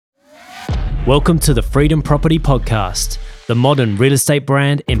Welcome to the Freedom Property Podcast, the modern real estate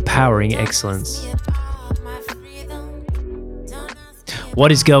brand empowering excellence.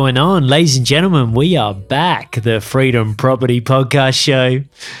 What is going on, ladies and gentlemen? We are back, the Freedom Property Podcast show.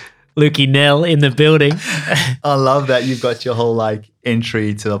 Lukey Nell in the building. I love that you've got your whole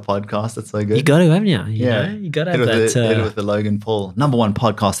entry to a podcast. That's so good. You got to, haven't you? You know, you got to have that. Hit it with the Logan Paul. #1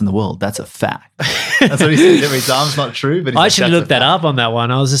 podcast in the world. That's a fact. That's what he says every time. It's not true, but I actually looked that up on that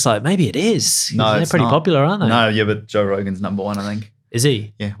one. I was just like, maybe it is. No, they're pretty popular, aren't they? No, yeah, but Joe Rogan's #1, I think. Is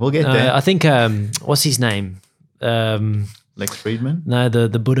he? Yeah, we'll get there. I think, what's his name? Lex Friedman? No,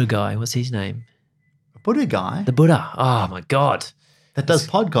 the Buddha guy. What's his name? A Buddha guy? The Buddha. Oh, my God. That does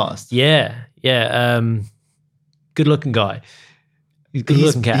podcasts. Yeah. Good looking guy. He's a good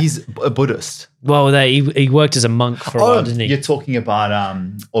looking cat. He's a Buddhist. Well, he worked as a monk for a while, didn't he? You're talking about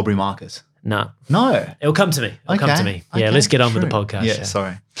Aubrey Marcus. No. It'll come to me. Yeah, let's get on with the podcast. Yeah,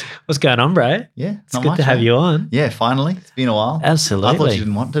 sorry. What's going on, bro? Yeah, it's good to have you on. Yeah, finally. It's been a while. Absolutely. I thought you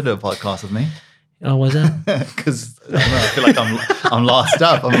didn't want to do a podcast with me. Oh, was that? Because I feel like I'm last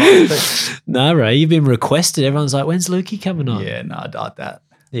up. No, bro, you've been requested. Everyone's like, when's Lukey coming on? Yeah, no, I doubt that.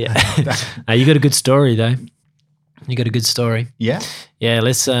 Yeah. No, you got a good story though. You got a good story. Yeah. Yeah.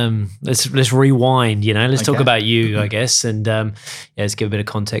 Let's rewind. Let's talk about you, I guess, and let's give a bit of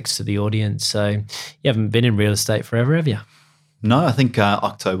context to the audience. So, you haven't been in real estate forever, have you? No, I think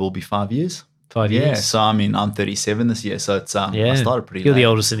October will be 5 years. 5 years. Yeah. So I'm 37 this year. So it's I started pretty. You're late. the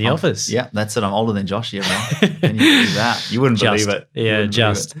oldest in the office. Yeah, that's it. I'm older than Josh. Yeah, man. And you do that. You wouldn't believe it. Yeah,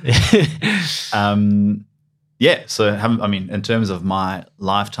 just. Yeah. So in terms of my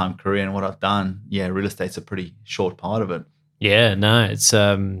lifetime career and what I've done, yeah, real estate's a pretty short part of it. Yeah, no, it's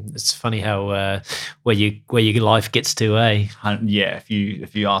funny how where your life gets to, eh? Yeah, if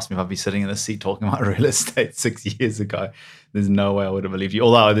you asked me if I'd be sitting in the seat talking about real estate 6 years ago, there's no way I would have believed you.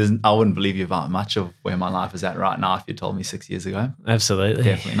 Although I wouldn't believe you about much of where my life is at right now if you told me 6 years ago. Absolutely,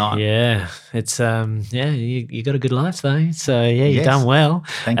 definitely not. Yeah, it's you got a good life though. So yeah, you've done well.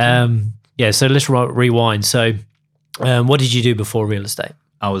 Thank you. Yeah, so let's rewind. So, what did you do before real estate?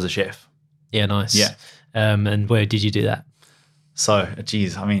 I was a chef. Yeah, nice. Yeah. And where did you do that? So,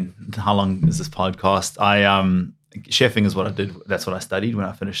 how long is this podcast? Chefing is what I did. That's what I studied when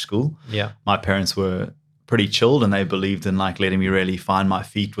I finished school. Yeah. My parents were pretty chilled and they believed in letting me really find my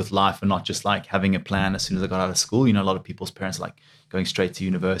feet with life and not just having a plan as soon as I got out of school. A lot of people's parents going straight to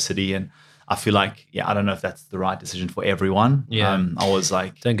university, and I feel I don't know if that's the right decision for everyone. Yeah. I was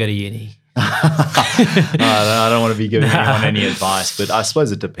don't go to uni. I don't want to be giving anyone any advice, but I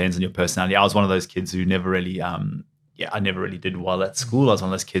suppose it depends on your personality. I was one of those kids who never really I never really did well at school. I was one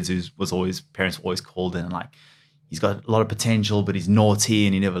of those kids parents were always called in and he's got a lot of potential, but he's naughty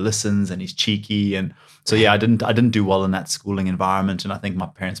and he never listens and he's cheeky. And so, I didn't do well in that schooling environment. And I think my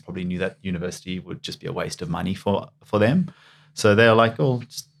parents probably knew that university would just be a waste of money for them. So they were like, oh,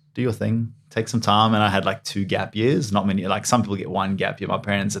 just do your thing, take some time. And I had 2 gap years, not many, some people get 1 gap year. My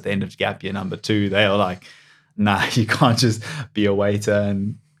parents at the end of gap year number 2, they were like, nah, you can't just be a waiter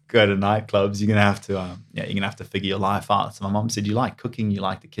and go to nightclubs. You're gonna have to figure your life out. So my mom said, you like cooking, you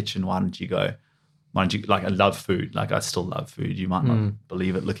like the kitchen, why don't you I love food. I still love food. You might not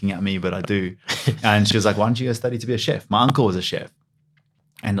believe it looking at me, but I do. And she was like, why don't you go study to be a chef? My uncle was a chef.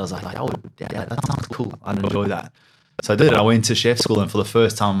 And I was like, oh, yeah, that sounds cool. I'd enjoy that. So I did. I went to chef school and for the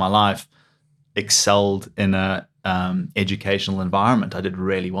first time in my life, excelled in a educational environment. I did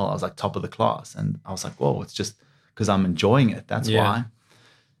really well. I was top of the class. And I was like, whoa, it's just because I'm enjoying it. That's why.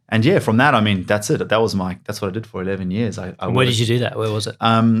 And from that, that's it. That's what I did for 11 years. Where did you do that? Where was it?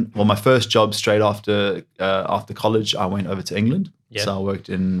 Well, my first job straight after college, I went over to England. Yeah. So I worked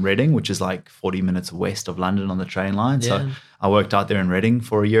in Reading, which is 40 minutes west of London on the train line. Yeah. So I worked out there in Reading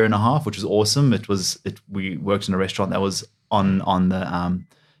for a year and a half, which was awesome. We worked in a restaurant that was on the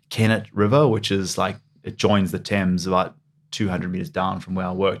Kennet River, which is it joins the Thames about 200 meters down from where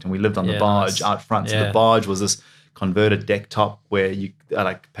I worked. And we lived on the barge out front. So the barge was this converted deck top where you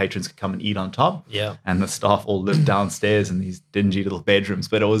patrons could come and eat on top. Yeah. And the staff all lived downstairs in these dingy little bedrooms.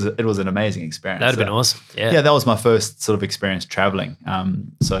 But it was an amazing experience. That'd have been awesome. Yeah. Yeah, that was my first sort of experience traveling.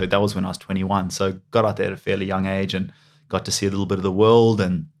 So that was when I was 21. So got out there at a fairly young age and got to see a little bit of the world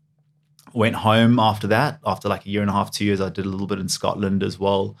and went home after that. After a year and a half, 2 years, I did a little bit in Scotland as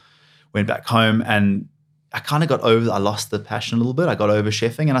well. Went back home and I kind of I lost the passion a little bit. I got over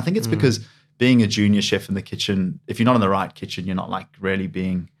chefing. And I think it's because being a junior chef in the kitchen, if you're not in the right kitchen, you're not really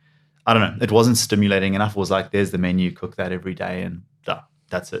being, I don't know, it wasn't stimulating enough. It was there's the menu, cook that every day and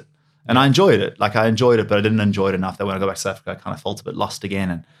that's it. And I enjoyed it. I enjoyed it, but I didn't enjoy it enough that when I got back to South Africa, I kind of felt a bit lost again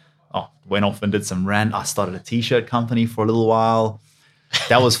and went off and did I started a t-shirt company for a little while.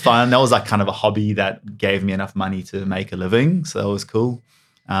 that was fun. That was like kind of a hobby that gave me enough money to make a living. So that was cool.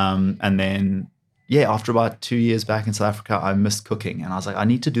 And then, after about 2 years back in South Africa, I missed cooking. And I was like, I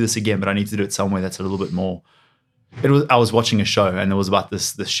need to do this again, but I need to do it somewhere that's a little bit more. I was watching a show, and it was about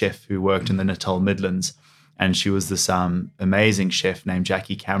this chef who worked in the Natal Midlands. And she was this amazing chef named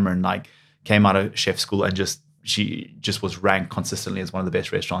Jackie Cameron, like came out of chef school and she just was ranked consistently as one of the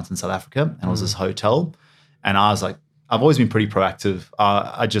best restaurants in South Africa. And it was this hotel. And I was like, I've always been pretty proactive.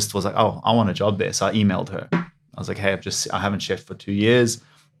 I just was like, oh, I want a job there. So I emailed her. I was like, hey, I haven't chefed for 2 years,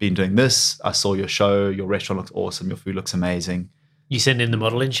 been doing this. I saw your show. Your restaurant looks awesome. Your food looks amazing. You send in the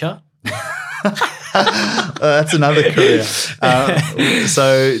modeling shot? That's another career.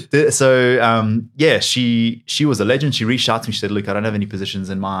 She was a legend. She reached out to me. She said, look, I don't have any positions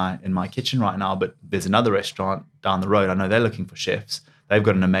in my kitchen right now, but there's another restaurant down the road. I know they're looking for chefs. They've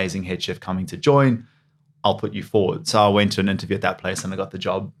got an amazing head chef coming to join. I'll put you forward. So I went to an interview at that place and I got the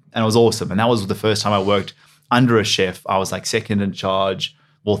job, and it was awesome. And that was the first time I worked under a chef. I was like second in charge,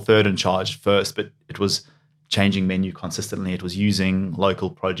 third in charge first, but it was changing menu consistently. It was using local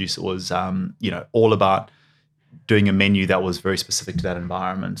produce. It was, all about doing a menu that was very specific to that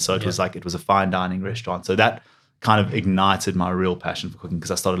environment. So it was a fine dining restaurant. So that kind of ignited my real passion for cooking,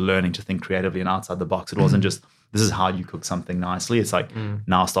 because I started learning to think creatively and outside the box. It wasn't just, this is how you cook something nicely. It's like,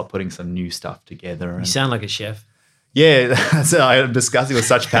 now I'll start putting some new stuff together. You sound like a chef. Yeah, so I'm discussing with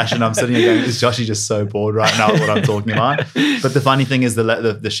such passion. I'm sitting here going, is Joshy just so bored right now with what I'm talking about? But the funny thing is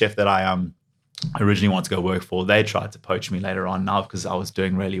the chef that I originally wanted to go work for, they tried to poach me later on now because I was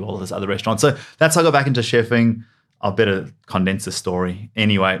doing really well at this other restaurant. So that's how I got back into chefing. I'll better condense the story.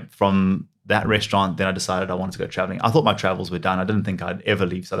 Anyway, from that restaurant, then I decided I wanted to go traveling. I thought my travels were done. I didn't think I'd ever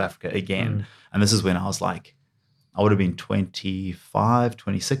leave South Africa again. And this is when I was like, I would have been 25,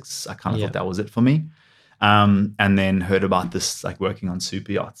 26. I kind of thought that was it for me. And then heard about this, like working on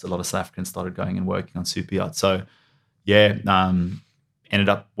super yachts. A lot of South Africans started going and working on super yachts. So ended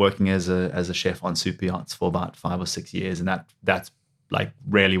up working as a chef on super yachts for about 5 or 6 years. And that's like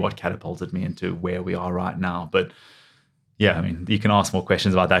really what catapulted me into where we are right now. But yeah, I mean, you can ask more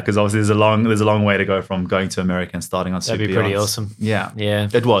questions about that, because obviously there's a long way to go from going to America and starting on super yachts. That'd be pretty awesome. Yeah. Yeah.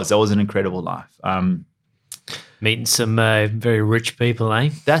 That was an incredible life. Meeting some very rich people, eh?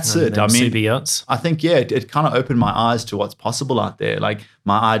 That's it. I mean, super yachts. I think, it kind of opened my eyes to what's possible out there. Like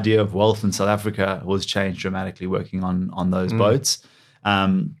my idea of wealth in South Africa was changed dramatically working on those boats.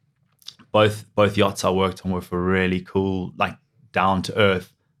 Both yachts I worked on were for really cool, like down to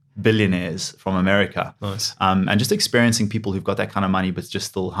earth billionaires from America. Nice. And just experiencing people who've got that kind of money, but just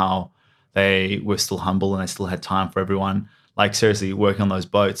still how they were still humble and they still had time for everyone. Like seriously, working on those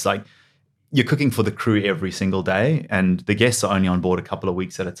boats, like you're cooking for the crew every single day, and the guests are only on board a couple of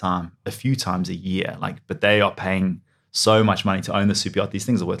weeks at a time, a few times a year. But they are paying so much money to own the super yacht. These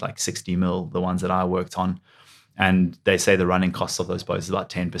things are worth like 60 mil, the ones that I worked on. And they say the running costs of those boats is about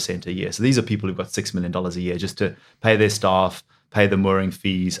 10% a year. So these are people who've got $6 million a year just to pay their staff, pay the mooring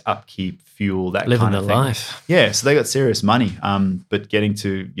fees, upkeep, fuel, that living kind of thing. Living the life. Yeah, so they got serious money. But getting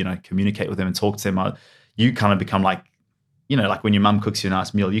to, communicate with them and talk to them, you kind of become like, like when your mum cooks you a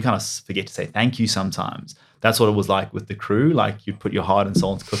nice meal, you kind of forget to say thank you sometimes. That's what it was like with the crew. Like you'd put your heart and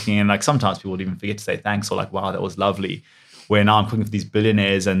soul into cooking, and like sometimes people would even forget to say thanks or like, wow, that was lovely. Where now I'm cooking for these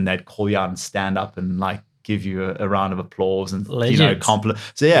billionaires and they'd call you out and stand up and like give you a round of applause and compliment.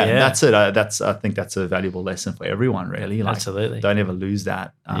 So that's it. I think that's a valuable lesson for everyone, really. Like, absolutely. Don't ever lose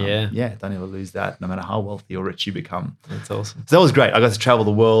that. Don't ever lose that, no matter how wealthy or rich you become. That's awesome. So that was great. I got to travel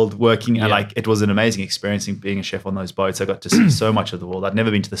the world working, and like it was an amazing experience being a chef on those boats. I got to see so much of the world. I'd never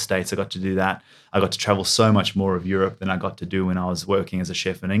been to the States. I got to do that. I got to travel so much more of Europe than I got to do when I was working as a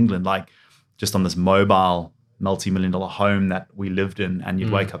chef in England. Like just on this mobile multi-million-dollar home that we lived in, and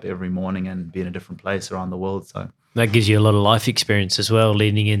you'd wake up every morning and be in a different place around the world. So that gives you a lot of life experience as well,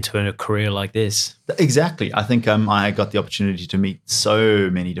 leading into a career like this. Exactly. I think I got the opportunity to meet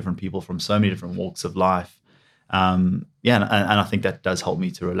so many different people from so many different walks of life. And I think that does help me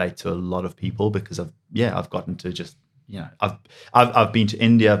to relate to a lot of people, because I've gotten to just, I've been to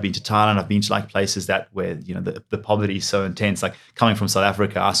India, I've been to Thailand, I've been to like places where the poverty is so intense. Like coming from South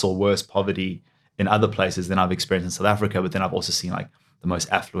Africa, I saw worse poverty in other places than I've experienced in South Africa, but then I've also seen like the most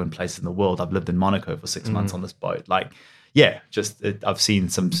affluent places in the world. I've lived in Monaco for 6 months on this boat. Like, I've seen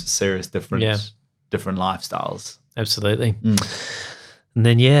some serious different lifestyles. Absolutely. And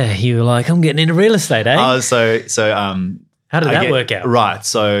then you were like, I'm getting into real estate, eh? How did that work out? Right.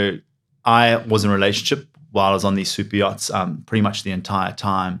 So I was in a relationship while I was on these super yachts, pretty much the entire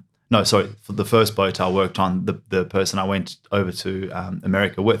time. No, sorry, for the first boat I worked on, the person I went over to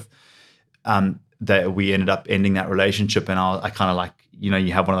America with, that we ended up ending that relationship, and I kind of like,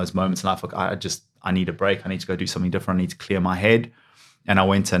 you have one of those moments in life, like I need a break. I need to go do something different. I need to clear my head. And I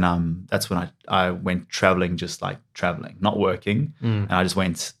went and that's when I went traveling, just like traveling, not working. And I was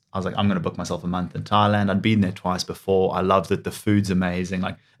like, I'm going to book myself a month in Thailand. I'd been there twice before. I loved it. The food's amazing.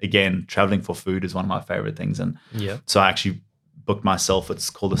 Like, again, traveling for food is one of my favorite things. And so I actually booked myself, it's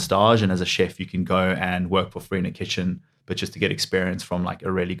called a stage. And as a chef, you can go and work for free in a kitchen, but just to get experience from like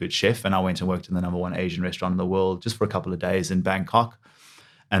a really good chef. And I went and worked in the #1 Asian restaurant in the world just for a couple of days in Bangkok.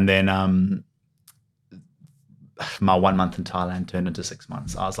 And then my 1 month in Thailand turned into 6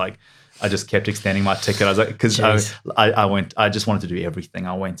 months. I was like, I just kept extending my ticket. I was like, because I just wanted to do everything.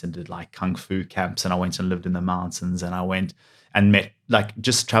 I went and did like kung fu camps, and I went and lived in the mountains, and I went and met, like,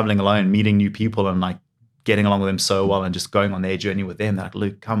 just traveling alone, meeting new people, and like getting along with them so well, and just going on their journey with them. They're like,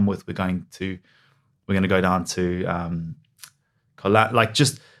 Luke, come with. We're going to go down to like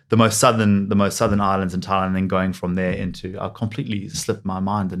just the most southern islands in Thailand, and then going from there into, I completely slipped my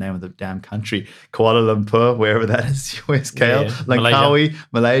mind the name of the damn country, Kuala Lumpur, wherever that is, USKL, Langkawi,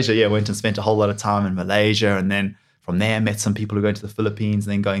 Malaysia. Yeah, went and spent a whole lot of time in Malaysia, and then from there met some people who go to the Philippines,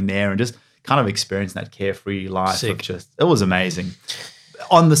 and then going there and just kind of experiencing that carefree life. It was amazing.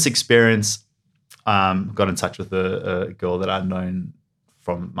 On this experience, got in touch with a girl that I'd known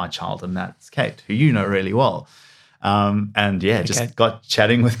from my childhood, and that's Kate, who you know really well. Just got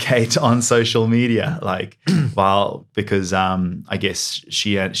chatting with Kate on social media, like, because I guess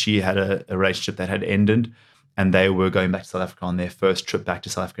she had a relationship that had ended, and they were going back to South Africa on their first trip back to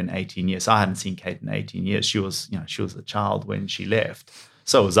South Africa in 18 years. So I hadn't seen Kate in 18 years. She was a child when she left.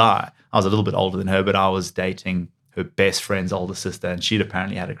 So was I. I was a little bit older than her, but I was dating her best friend's older sister, and she'd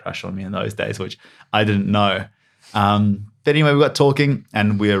apparently had a crush on me in those days, which I didn't know. But anyway, we got talking,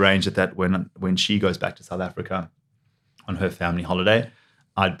 and we arranged that when she goes back to South Africa on her family holiday,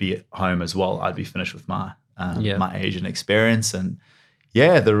 I'd be at home as well. I'd be finished with my Asian experience, and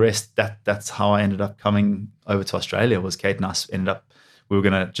the rest. That's how I ended up coming over to Australia. Was Kate and us ended up, we were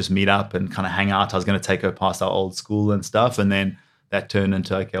gonna just meet up and kind of hang out. I was gonna take her past our old school and stuff, and then that turned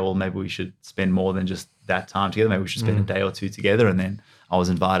into, okay, well, maybe we should spend more than just that time together. Maybe we should spend a day or two together. And then I was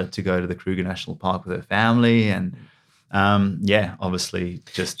invited to go to the Kruger National Park with her family, and obviously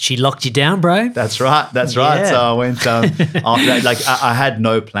just... She locked you down, bro. That's right. So I went, after that, like I had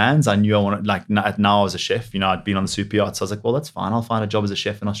no plans. I knew I wanted, like now I was a chef, I'd been on the super yacht. So I was like, well, that's fine. I'll find a job as a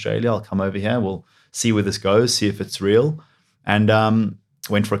chef in Australia. I'll come over here. We'll see where this goes, see if it's real. And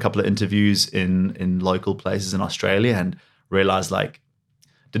went for a couple of interviews in local places in Australia, and realized, like,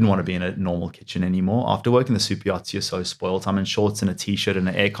 didn't want to be in a normal kitchen anymore. After working the super yachts, you're so spoiled. I'm in shorts and a t-shirt in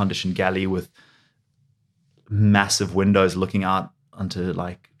an air-conditioned galley with massive windows looking out onto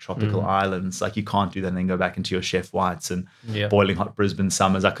like tropical islands. Like, you can't do that and then go back into your chef whites and boiling hot Brisbane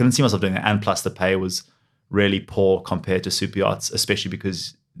summers. I couldn't see myself doing that. And plus the pay was really poor compared to super yachts, especially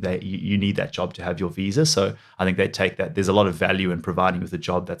because you need that job to have your visa. So I think they take that. There's a lot of value in providing with a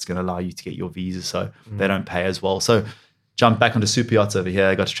job that's going to allow you to get your visa. So they don't pay as well. So jumped back onto super yachts over here.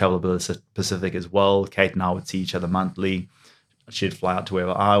 I got to travel a bit of the Pacific as well. Kate and I would see each other monthly. She'd fly out to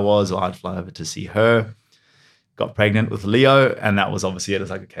wherever I was, or I'd fly over to see her. Got pregnant with Leo, and that was obviously it. It's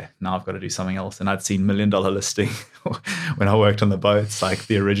like, okay, now I've got to do something else. And I'd seen $1 Million Listing when I worked on the boats, like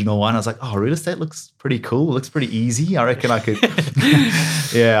the original one. I was like, oh, real estate looks pretty cool. It looks pretty easy. I reckon I could.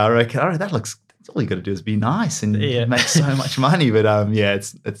 I reckon that looks. All you got to do is be nice and make so much money. But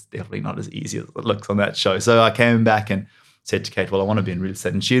it's definitely not as easy as it looks on that show. So I came back and said to Kate, well, I want to be in real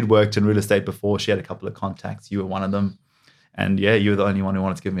estate. And she had worked in real estate before. She had a couple of contacts. You were one of them. And you were the only one who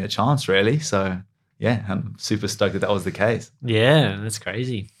wanted to give me a chance, really. So I'm super stoked that was the case. Yeah, that's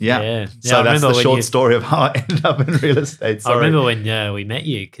crazy. Yeah. So that's the short story of how I ended up in real estate. Sorry. I remember when we met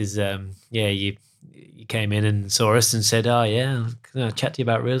you, because you came in and saw us and said, oh yeah, can I chat to you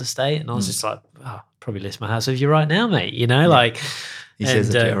about real estate? And I was just like, oh, probably list my house with you right now, mate. Like he says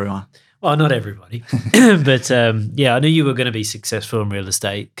it to everyone. Well, not everybody, but I knew you were going to be successful in real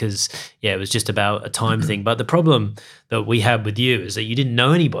estate, because it was just about a time thing. But the problem that we had with you is that you didn't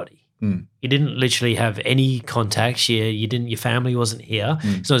know anybody. You didn't literally have any contacts. You didn't. Your family wasn't here.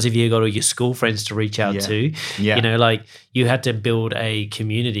 It's not as if you got all your school friends to reach out to. Yeah. Like, you had to build a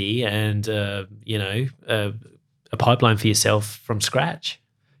community and a pipeline for yourself from scratch.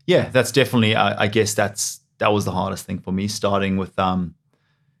 Yeah, that's definitely. I guess that was the hardest thing for me, starting with.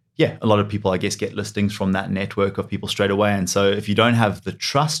 A lot of people, I guess, get listings from that network of people straight away. And so if you don't have the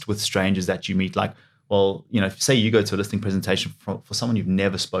trust with strangers that you meet, like, well, say you go to a listing presentation for someone you've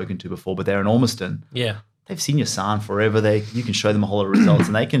never spoken to before, but they're in Ormiston. Yeah. They've seen your sign forever. You can show them a whole lot of results,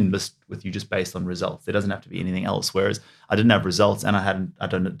 and they can list with you just based on results. There doesn't have to be anything else. Whereas I didn't have results, and I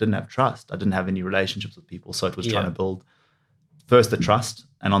didn't have trust. I didn't have any relationships with people. So it was trying to build first the trust,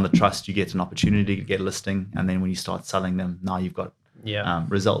 and on the trust you get an opportunity to get a listing, and then when you start selling them, now you've got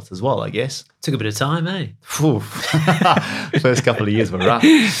results as well, I guess. Took a bit of time, eh? First couple of years were rough.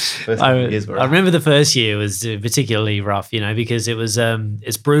 I remember the first year was particularly rough, because it was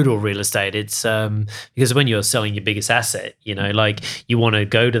it's brutal real estate. It's because when you're selling your biggest asset, like you want to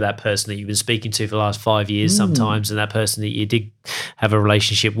go to that person that you've been speaking to for the last 5 years sometimes, and that person that you did have a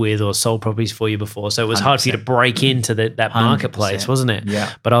relationship with or sold properties for you before. So it was 100%. Hard for you to break into that marketplace, wasn't it?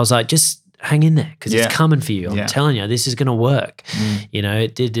 Yeah. But I was like, just hang in there because it's coming for you. I'm telling you, this is going to work.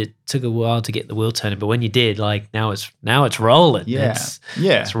 It took a while to get the wheel turning, but when you did, like now it's rolling.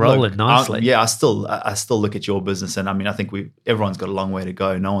 It's rolling nicely. I still look at your business, and I mean, I think everyone's got a long way to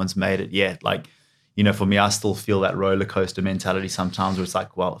go. No one's made it yet. Like, for me, I still feel that roller coaster mentality sometimes where it's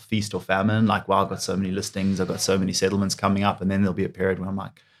like, well, feast or famine. Like, wow, I've got so many listings, I've got so many settlements coming up, and then there'll be a period where I'm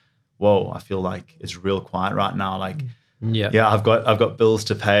like, whoa, I feel like it's real quiet right now. Like, I've got bills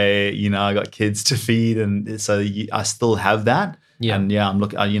to pay, I got kids to feed, and so I still have that. And I'm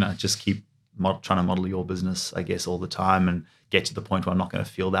looking, just keep trying to model your business, I guess, all the time, and get to the point where I'm not going to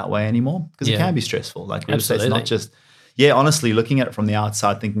feel that way anymore, because it can be stressful. Like real estate's not just, honestly, looking at it from the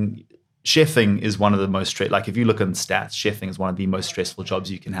outside, thinking chefing is one of the most like if you look at stats, chefing is one of the most stressful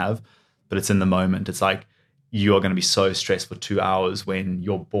jobs you can have, but it's in the moment. It's like, you are going to be so stressed for 2 hours when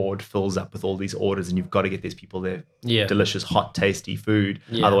your board fills up with all these orders and you've got to get these people their delicious, hot, tasty food.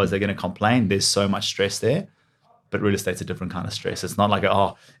 Otherwise, they're going to complain. There's so much stress there. But real estate's a different kind of stress. It's not like,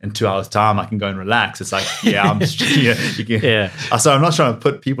 in 2 hours' time, I can go and relax. It's like, So I'm not trying to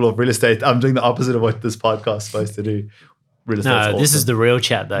put people off real estate. I'm doing the opposite of what this podcast is supposed to do. Real estate's awesome. This is the real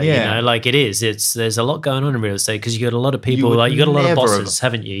chat though. Like it is. There's a lot going on in real estate because you got a lot of people, you got a lot of bosses,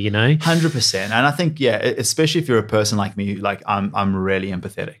 haven't you? 100%. And I think, especially if you're a person like me, like I'm really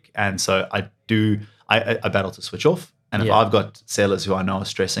empathetic, and so I battle to switch off. And if I've got sellers who I know are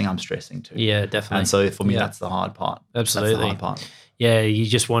stressing, I'm stressing too. Yeah, definitely. And so for me, that's the hard part. Absolutely. That's the hard part. Yeah, you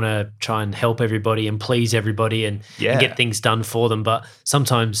just want to try and help everybody and please everybody and get things done for them, but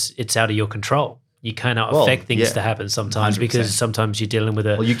sometimes it's out of your control. You cannot affect things to happen sometimes 100%. Because sometimes you're dealing with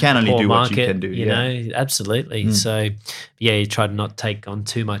a you can only do market, what you can do. You know, absolutely. So, you try to not take on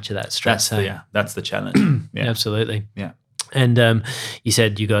too much of that stress. That's the challenge. Absolutely. Yeah. And you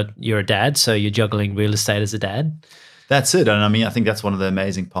said you're a dad, so you're juggling real estate as a dad. That's it. And I mean, I think that's one of the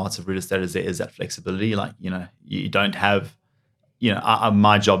amazing parts of real estate is there is that flexibility. Like, you don't have,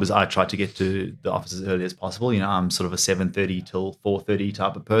 my job is I try to get to the office as early as possible. I'm sort of a 7:30 till 4:30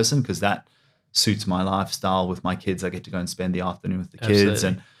 type of person because that suits my lifestyle with my kids. I get to go and spend the afternoon with the kids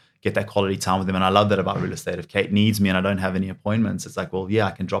and get that quality time with them. And I love that about real estate. If Kate needs me and I don't have any appointments, it's like, well,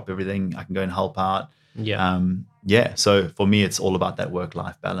 I can drop everything. I can go and help out. So for me, it's all about that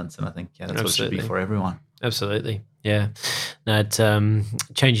work-life balance. And I think, that's what it should be for everyone. Absolutely. Yeah. No, it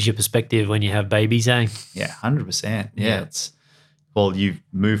changes your perspective when you have babies, eh? Yeah, 100%. Yeah. You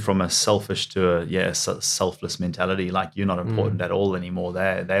move from a selfish to a selfless mentality. Like you're not important at all anymore.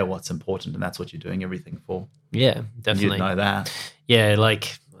 They're what's important, and that's what you're doing everything for. Yeah, definitely. You'd know that. Yeah,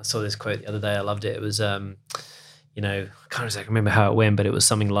 like I saw this quote the other day. I loved it. It was, I can't exactly remember how it went, but it was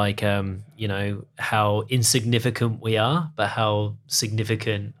something like, how insignificant we are, but how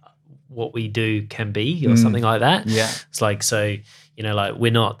significant what we do can be, or something like that. Yeah, it's like like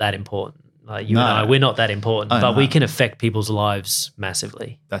we're not that important. Like you and I, we're not that important, but we can affect people's lives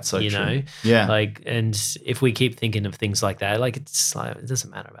massively. That's so true. Yeah. Like, and if we keep thinking of things like that, like it's like it doesn't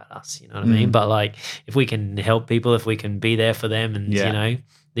matter about us, you know what I mean? But like, if we can help people, if we can be there for them, and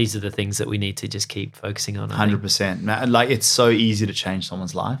these are the things that we need to just keep focusing on. 100%. Like it's so easy to change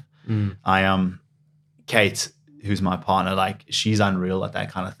someone's life. Kate, who's my partner, like she's unreal at that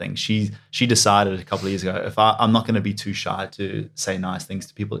kind of thing. She decided a couple of years ago, if I'm not going to be too shy to say nice things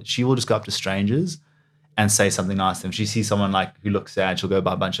to people, she will just go up to strangers and say something nice to them. She sees someone like who looks sad, she'll go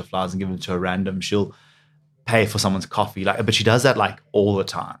buy a bunch of flowers and give them to a random. She'll pay for someone's coffee, but she does that like all the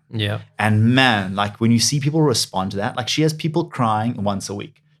time. Yeah. And man, like when you see people respond to that, like she has people crying once a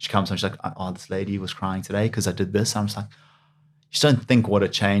week. She comes home, she's like, oh, this lady was crying today because I did this. I'm just like, you just don't think what a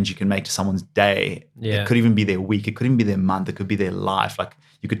change you can make to someone's day. Yeah. It could even be their week. It could even be their month. It could be their life. Like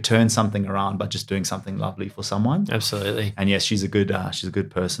you could turn something around by just doing something lovely for someone. Absolutely. And yes, she's a good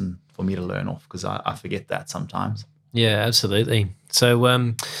person for me to learn off because I forget that sometimes. Yeah, absolutely. So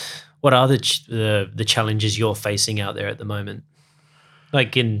what are the challenges you're facing out there at the moment?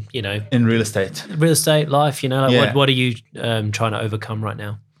 Like in real estate life, what are you trying to overcome right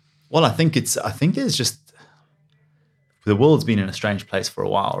now? Well, I think there's just, the world's been in a strange place for a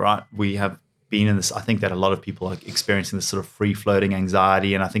while, right? We have been in this, I think that a lot of people are experiencing this sort of free-floating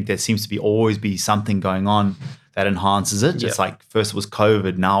anxiety, and I think there seems to always be something going on that enhances it. Yeah. It's like first it was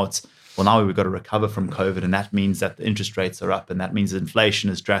COVID, now we've got to recover from COVID, and that means that the interest rates are up, and that means that inflation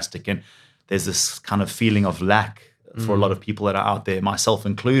is drastic, and there's this kind of feeling of lack for a lot of people that are out there, myself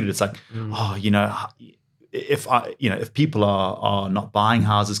included. It's like, if people are not buying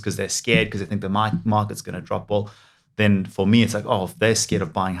houses because they're scared, because they think the market's going to drop, well, then for me, it's like, if they're scared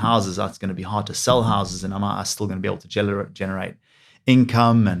of buying houses, that's going to be hard to sell houses, and am I still going to be able to generate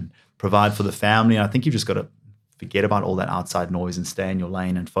income and provide for the family? And I think you've just got to forget about all that outside noise and stay in your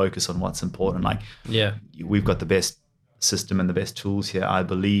lane and focus on what's important. Like, we've got the best system and the best tools here, I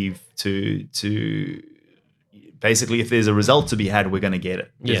believe, to basically, if there's a result to be had, we're going to get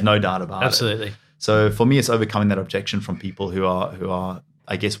it. There's no doubt about it. Absolutely. So for me, it's overcoming that objection from people who are,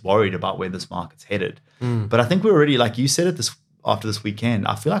 I guess, worried about where this market's headed. But I think we're already, like you said it after this weekend,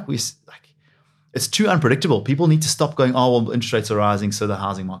 I feel like it's too unpredictable. People need to stop going, interest rates are rising, so the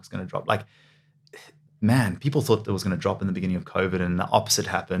housing market's going to drop. Like, man, people thought it was going to drop in the beginning of COVID, and the opposite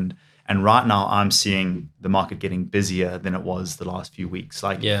happened. And right now I'm seeing the market getting busier than it was the last few weeks.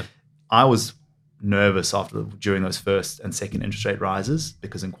 Like, I was nervous during those first and second interest rate rises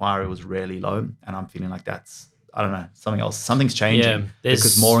because inquiry was really low, and I'm feeling like I don't know, something's changing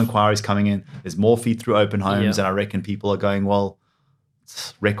because more inquiries coming in. There's more feed through open homes, and I reckon people are going, well,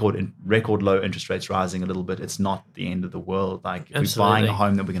 it's record low interest rates rising a little bit. It's not the end of the world. Like, if we're buying a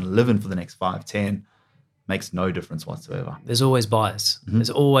home that we're going to live in for the next 5-10, makes no difference whatsoever. There's always buyers. There's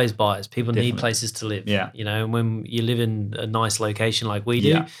always buyers. People Definitely. need places to live. Yeah. And when you live in a nice location like we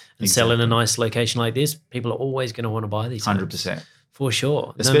do and sell in a nice location like this, people are always going to want to buy these 100%. homes. For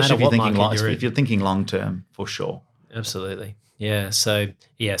sure. Especially no if you're thinking long term, for sure. Absolutely. Yeah. So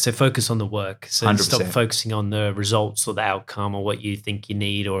focus on the work. So 100%. Stop focusing on the results or the outcome or what you think you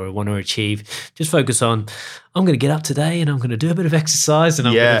need or want to achieve. Just focus on, I'm going to get up today and I'm going to do a bit of exercise and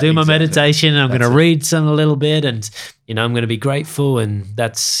I'm going to do my meditation and I'm going to read a little bit and, I'm going to be grateful, and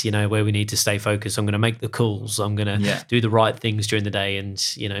that's, where we need to stay focused. I'm going to make the calls. I'm going to do the right things during the day and,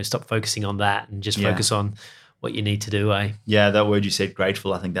 stop focusing on that and just focus on what you need to do, eh? Yeah, that word you said,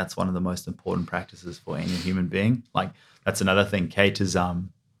 grateful, I think that's one of the most important practices for any human being. Like, that's another thing. Kate is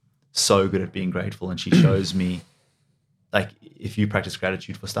so good at being grateful, and she shows me, like, if you practice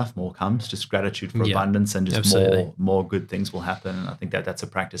gratitude for stuff, more comes. Just gratitude for abundance, and just more good things will happen. And I think that's a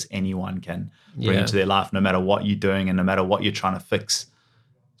practice anyone can bring into their life, no matter what you're doing and no matter what you're trying to fix.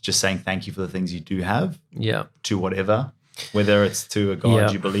 Just saying thank you for the things you do have. Yeah. To whatever, whether it's to a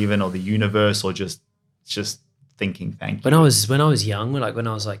God you believe in or the universe or just thinking thank you. When I was young, like when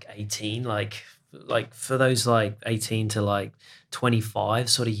I was like 18, like for those like 18 to like 25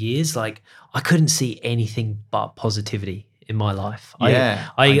 sort of years, like I couldn't see anything but positivity in my life.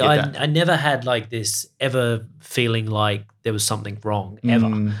 I never had like this ever feeling like there was something wrong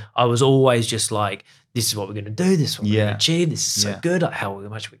ever. I was always just like, this is what we're going to do. This is what we're going to achieve. This is so good. Like how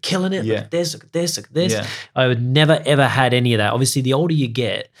much we're killing it. Look at this, look at this, look at this. Yeah. I would never, ever had any of that. Obviously, the older you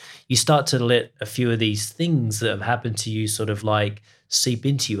get, you start to let a few of these things that have happened to you sort of like seep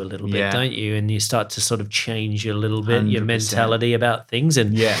into you a little bit, don't you? And you start to sort of change a little bit 100%. Your mentality about things,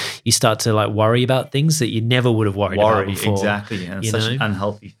 and you start to like worry about things that you never would have worried about before. Exactly. And it's such an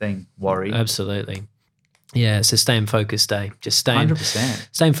unhealthy thing, worry. Absolutely. Yeah, so staying focused, Just staying 100%.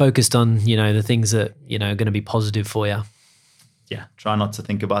 Staying focused on, the things that, are going to be positive for you. Yeah, try not to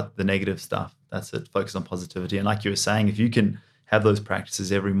think about the negative stuff. That's it. Focus on positivity. And like you were saying, if you can have those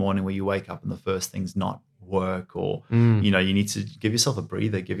practices every morning where you wake up and the first thing's not work or, you need to give yourself a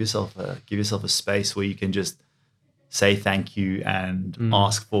breather, give yourself a space where you can just say thank you and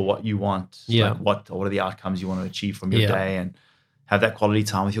ask for what you want. Yeah. Like what are the outcomes you want to achieve from your day, and have that quality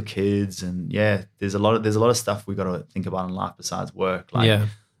time with your kids. And there's a lot of stuff we got to think about in life besides work. Otherwise,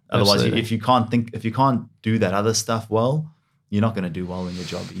 absolutely. if you can't do that other stuff well, you're not going to do well in your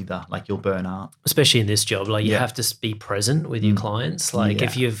job either. Like, you'll burn out. Especially in this job, like you have to be present with your clients. Like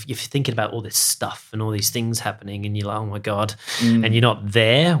if you're thinking about all this stuff and all these things happening, and you're like, oh my God, and you're not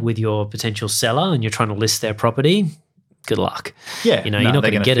there with your potential seller, and you're trying to list their property, good luck. Yeah, you're not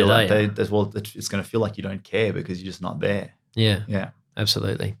going to get it. It's going to feel like you don't care because you're just not there. Yeah,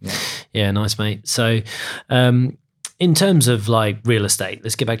 absolutely. Yeah, nice, mate. So, in terms of like real estate,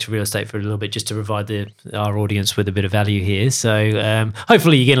 let's get back to real estate for a little bit, just to provide our audience with a bit of value here. So,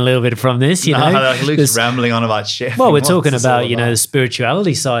 hopefully you get a little bit from this. Luke's rambling on about chefing. Well, we're talking about the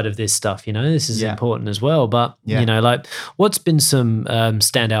spirituality side of this stuff. This is important as well. But like, what's been some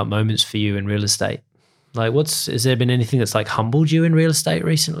standout moments for you in real estate? Like, has there been anything that's like humbled you in real estate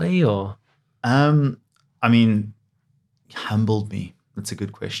recently, or? Humbled me. That's a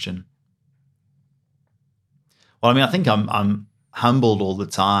good question. Well, I think I'm humbled all the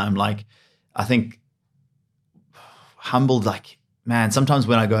time. Like, I think humbled. Like, man, sometimes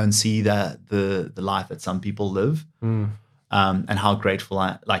when I go and see the life that some people live, and how grateful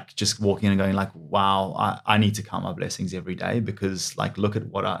I like just walking in and going like, wow, I need to count my blessings every day, because like look at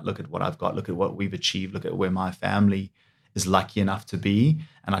what I've got, look at what we've achieved, look at where my family is lucky enough to be,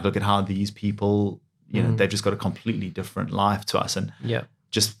 and like look at how these people, you know, they've just got a completely different life to us. And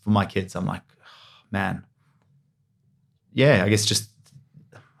just for my kids, I'm like, oh, man, I guess just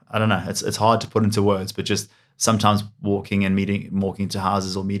I don't know, it's hard to put into words, but just sometimes walking to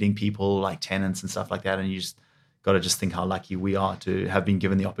houses or meeting people like tenants and stuff like that, and you just got to just think how lucky we are to have been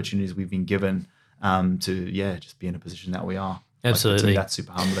given the opportunities we've been given, to just be in a position that we are. Absolutely. Like, that's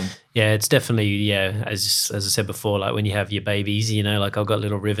super humbling. Yeah, it's definitely, as I said before, like when you have your babies, you know, like I've got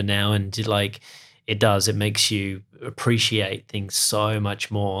little River now, and like it makes you appreciate things so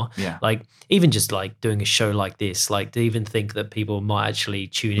much more. Yeah. Like even just like doing a show like this, like to even think that people might actually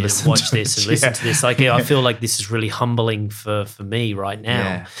tune in and watch this and listen to this. Like I feel like this is really humbling for me right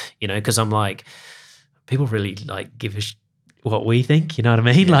now, you know, because I'm like, people really like give a what we think, you know what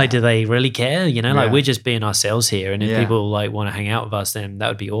I mean? Like, do they really care? You know, like we're just being ourselves here, and if people like want to hang out with us, then that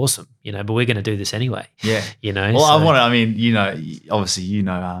would be awesome, you know, but we're going to do this anyway. Yeah. You know? Well, I mean, you know, obviously, you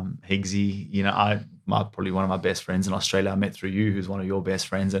know, Higgsy, you know, probably one of my best friends in Australia, I met through you, who's one of your best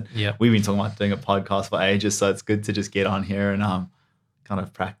friends. And we've been talking about doing a podcast for ages. So it's good to just get on here and kind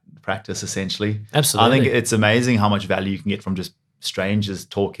of practice essentially. Absolutely. I think it's amazing how much value you can get from just strangers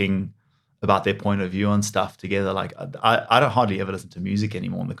talking about their point of view on stuff together. Like I don't hardly ever listen to music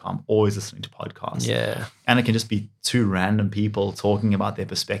anymore in the car. I'm always listening to podcasts. Yeah. And it can just be two random people talking about their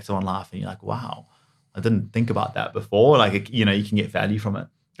perspective on life. And you're like, wow, I didn't think about that before. Like, you know, you can get value from it.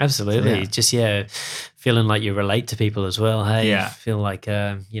 Absolutely. So, just, feeling like you relate to people as well. Hey, feel like,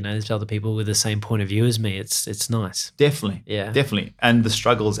 you know, there's other people with the same point of view as me. It's nice. Definitely. Yeah. Definitely. And the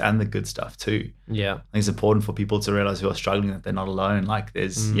struggles and the good stuff too. Yeah. I think it's important for people to realize who are struggling that they're not alone. Like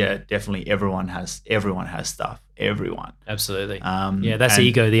there's, definitely everyone has stuff. Everyone. Absolutely. That's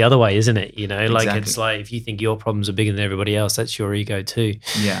ego the other way, isn't it? You know, like it's like if you think your problems are bigger than everybody else, that's your ego too.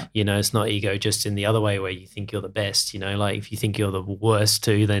 Yeah. You know, it's not ego just in the other way where you think you're the best, you know, like if you think you're the worst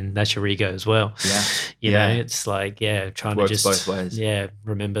too, then that's your ego as well. Yeah. You know, it's like, trying to just both ways.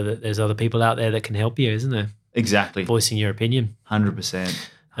 Remember that there's other people out there that can help you, isn't there? Exactly. Voicing your opinion. 100%.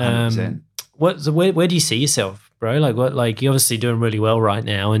 100%. Where do you see yourself, bro? Like you're obviously doing really well right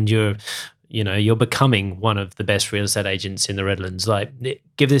now, and you're becoming one of the best real estate agents in the Redlands. Like,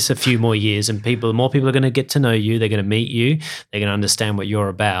 give this a few more years, and more people are going to get to know you. They're going to meet you. They're going to understand what you're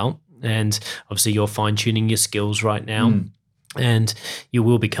about, and obviously, you're fine tuning your skills right now, and you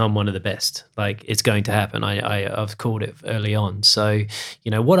will become one of the best. Like, it's going to happen. I've called it early on. So,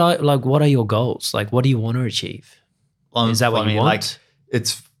 you know, what are your goals? Like, what do you want to achieve? Is that what you want? Like,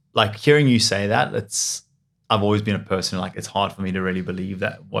 it's like hearing you say that. I've always been a person like it's hard for me to really believe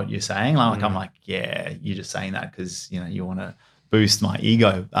that what you're saying. Like I'm like, you're just saying that because you know you want to boost my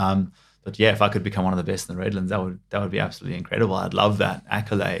ego. But if I could become one of the best in the Redlands, that would be absolutely incredible. I'd love that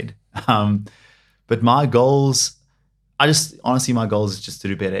accolade. But my goals, honestly, my goals is just to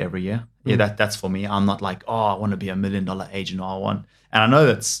do better every year. That's for me. I'm not like, I want to be $1 million agent. And I know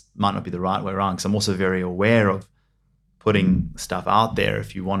that's might not be the right way around because I'm also very aware of putting stuff out there.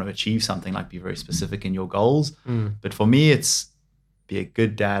 If you want to achieve something, like be very specific in your goals. But for me, it's be a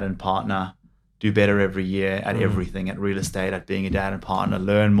good dad and partner, do better every year at everything, at real estate, at being a dad and partner,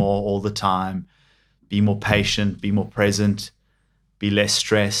 learn more all the time, be more patient, be more present, be less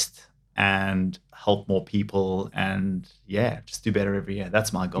stressed, and help more people. And just do better every year.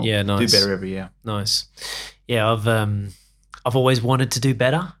 That's my goal. Yeah, nice. Do better every year. Nice. Yeah, I've always wanted to do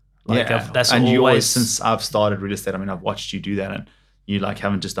better. You always, since I've started real estate, I mean, I've watched you do that, and you like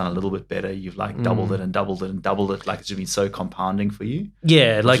haven't just done a little bit better. You've like doubled it and doubled it and doubled it. Like it's just been so compounding for you.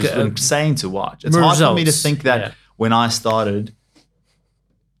 Yeah, like it's insane to watch. It's hard for me to think that when I started,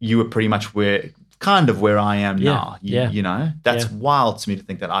 you were pretty much where I am now. You know, that's wild to me to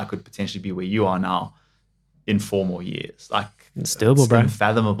think that I could potentially be where you are now in 4 more years. Like it's doable, bro.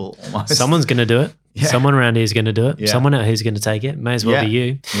 Unfathomable almost. Someone's going to do it. Yeah. Someone around here is going to do it. Yeah. Someone out here is going to take it. May as well be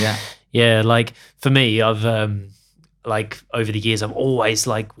you. Yeah. Yeah. Like for me, I've like over the years, I've always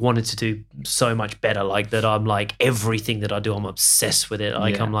like wanted to do so much better. Like that, I'm like everything that I do, I'm obsessed with it.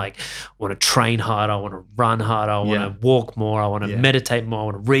 Like I'm like, I want to train hard. I want to run hard. I want to walk more. I want to meditate more. I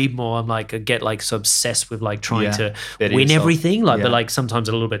want to read more. I'm like, I get like so obsessed with like trying to win everything. Like, but like sometimes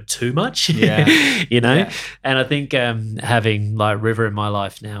a little bit too much. Yeah. You know. Yeah. And I think having like River in my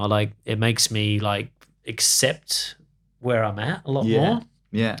life now, like it makes me like accept where I'm at a lot more.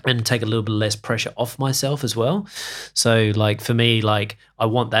 Yeah. And take a little bit less pressure off myself as well. So like for me, like I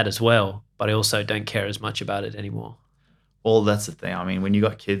want that as well, but I also don't care as much about it anymore. Well, that's the thing. I mean, when you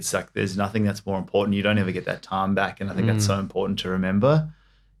got kids, like there's nothing that's more important. You don't ever get that time back. And I think that's so important to remember.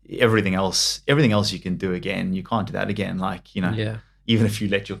 Everything else you can do again. You can't do that again. Like, you know, even if you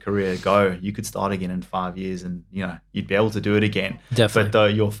let your career go, you could start again in 5 years and, you know, you'd be able to do it again. Definitely. But though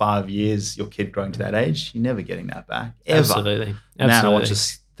your 5 years, your kid growing to that age, you're never getting that back. Ever. Absolutely. Man, I watched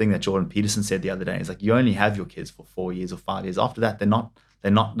this thing that Jordan Peterson said the other day. It's like, you only have your kids for 4 years or 5 years. After that, they're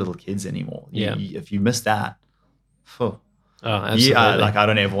not little kids anymore. If you miss that, Oh, absolutely. Like I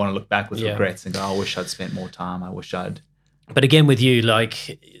don't ever want to look back with regrets and go, I wish I'd spent more time. I wish I'd. But again, with you,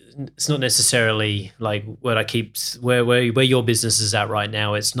 like, it's not necessarily like where your business is at right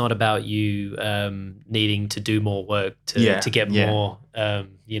now. It's not about you needing to do more work to get more,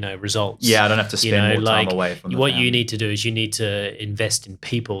 results. Yeah, I don't have to spend more time away from what you need to do is you need to invest in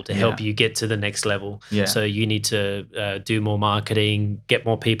people to help you get to the next level. Yeah. So you need to do more marketing, get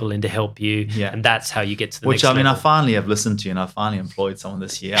more people in to help you, and that's how you get to the next level. Which, I mean, I finally have listened to you and I finally employed someone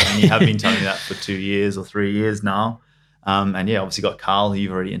this year. I mean, you have been telling me that for 2 years or 3 years now. Obviously got Carl, who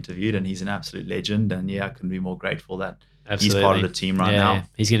you've already interviewed, and he's an absolute legend. And I couldn't be more grateful that he's part of the team right now. Yeah.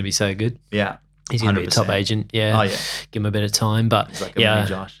 He's going to be so good. Yeah. He's going to be a top agent. Yeah. Oh, yeah. Give him a bit of time. But he's like a mini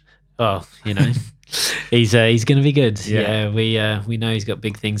Josh. Oh, you know, he's going to be good. Yeah. We know he's got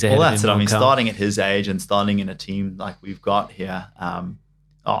big things ahead of him. Well, that's it. I mean, starting at his age and starting in a team like we've got here,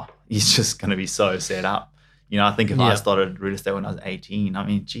 he's just going to be so set up. You know, I think if I started real estate when I was 18, I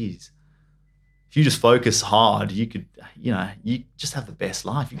mean, geez. If you just focus hard, you could, you just have the best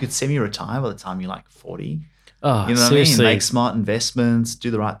life. You could semi-retire by the time you're like 40. Oh, you know seriously. what I mean? Make smart investments,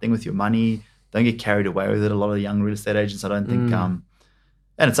 do the right thing with your money. Don't get carried away with it. A lot of young real estate agents, I don't think, and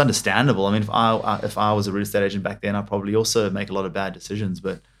it's understandable. I mean, if I was a real estate agent back then, I'd probably also make a lot of bad decisions.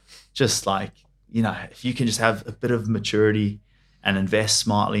 But just like, if you can just have a bit of maturity and invest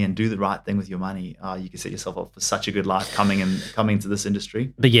smartly and do the right thing with your money, you can set yourself up for such a good life coming into this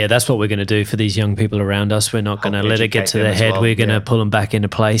industry. But yeah, that's what we're going to do for these young people around us. We're not going to let it get to their head. We're going to pull them back into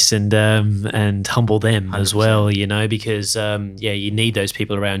place and humble them 100%. As well, because you need those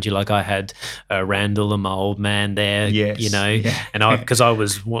people around you. Like I had Randall and my old man there, and because I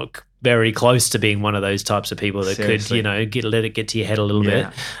was very close to being one of those types of people that Seriously. Could, let it get to your head a little bit.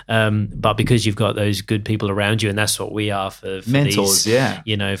 But because you've got those good people around you, and that's what we are for mentors,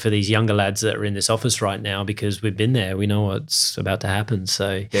 these, for these younger lads that are in this office right now, because we've been there, we know what's about to happen.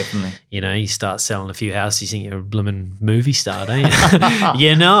 So definitely, you start selling a few houses, you think you're a blooming movie star, don't you?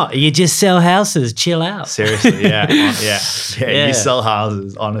 You're not. You just sell houses. Chill out. Seriously, yeah. You sell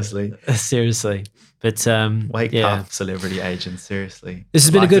houses, honestly. Seriously. But wake up, celebrity agents. Seriously, this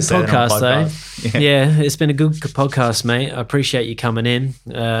has been a good podcast, though. Yeah, it's been a good podcast, mate. I appreciate you coming in.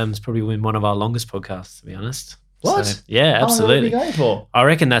 It's probably been one of our longest podcasts, to be honest. What? So, yeah, absolutely. How long are we going for? I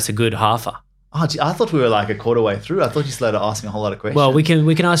reckon that's a good halfer. Oh, gee, I thought we were like a quarter way through. I thought you started to ask me a whole lot of questions. Well, we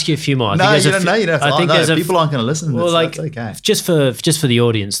can ask you a few more. You don't have to. People aren't going to listen. Well, that's okay. Just for the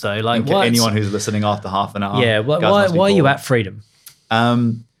audience, though. Like anyone who's listening after half an hour. Yeah. Why are you at Freedom?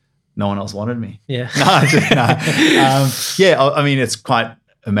 No one else wanted me. Yeah. No. I mean, it's quite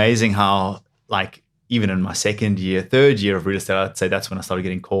amazing how, like, even in my third year of real estate, I'd say that's when I started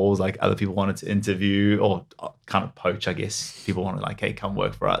getting calls. Like, other people wanted to interview or kind of poach, I guess. People wanted, like, hey, come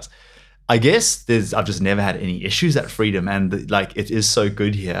work for us. I guess I've just never had any issues at Freedom, and it is so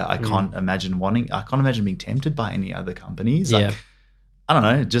good here. I can't imagine being tempted by any other companies. Like, I don't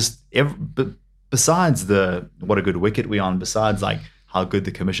know, but besides what a good wicket we're on, besides like how good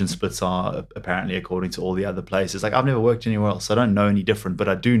the commission splits are, apparently, according to all the other places. Like, I've never worked anywhere else, so I don't know any different, but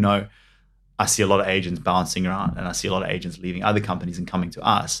I do know I see a lot of agents bouncing around, and I see a lot of agents leaving other companies and coming to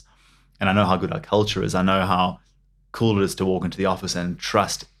us. And I know how good our culture is. I know how cool it is to walk into the office and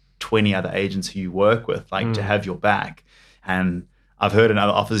trust 20 other agents who you work with, like to have your back. And I've heard in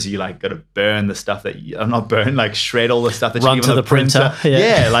other offices you like got to burn the stuff like shred all the stuff that run you give to on the printer.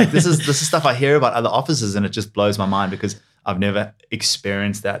 Yeah, like this is stuff I hear about other offices, and it just blows my mind because I've never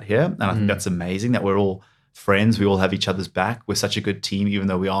experienced that here. And I think that's amazing that we're all friends. We all have each other's back. We're such a good team, even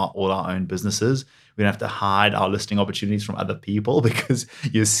though we are all our own businesses. We don't have to hide our listing opportunities from other people because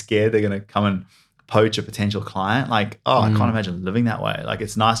you're scared they're going to come and poach a potential client. Like, I can't imagine living that way. Like,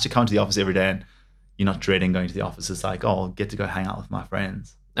 it's nice to come to the office every day and you're not dreading going to the office. It's like, I'll get to go hang out with my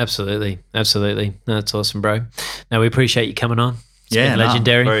friends. Absolutely. That's awesome, bro. No, we appreciate you coming on. It's been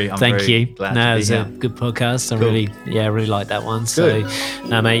legendary. Thank you. Glad to be here. A good podcast. I really like that one. So,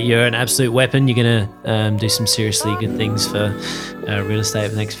 mate, you're an absolute weapon. You're gonna do some seriously good things for real estate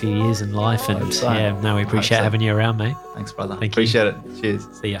for the next few years in life. And we appreciate having you around, mate. Thanks, brother. Appreciate it. Cheers.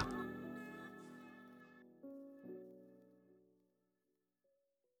 See ya.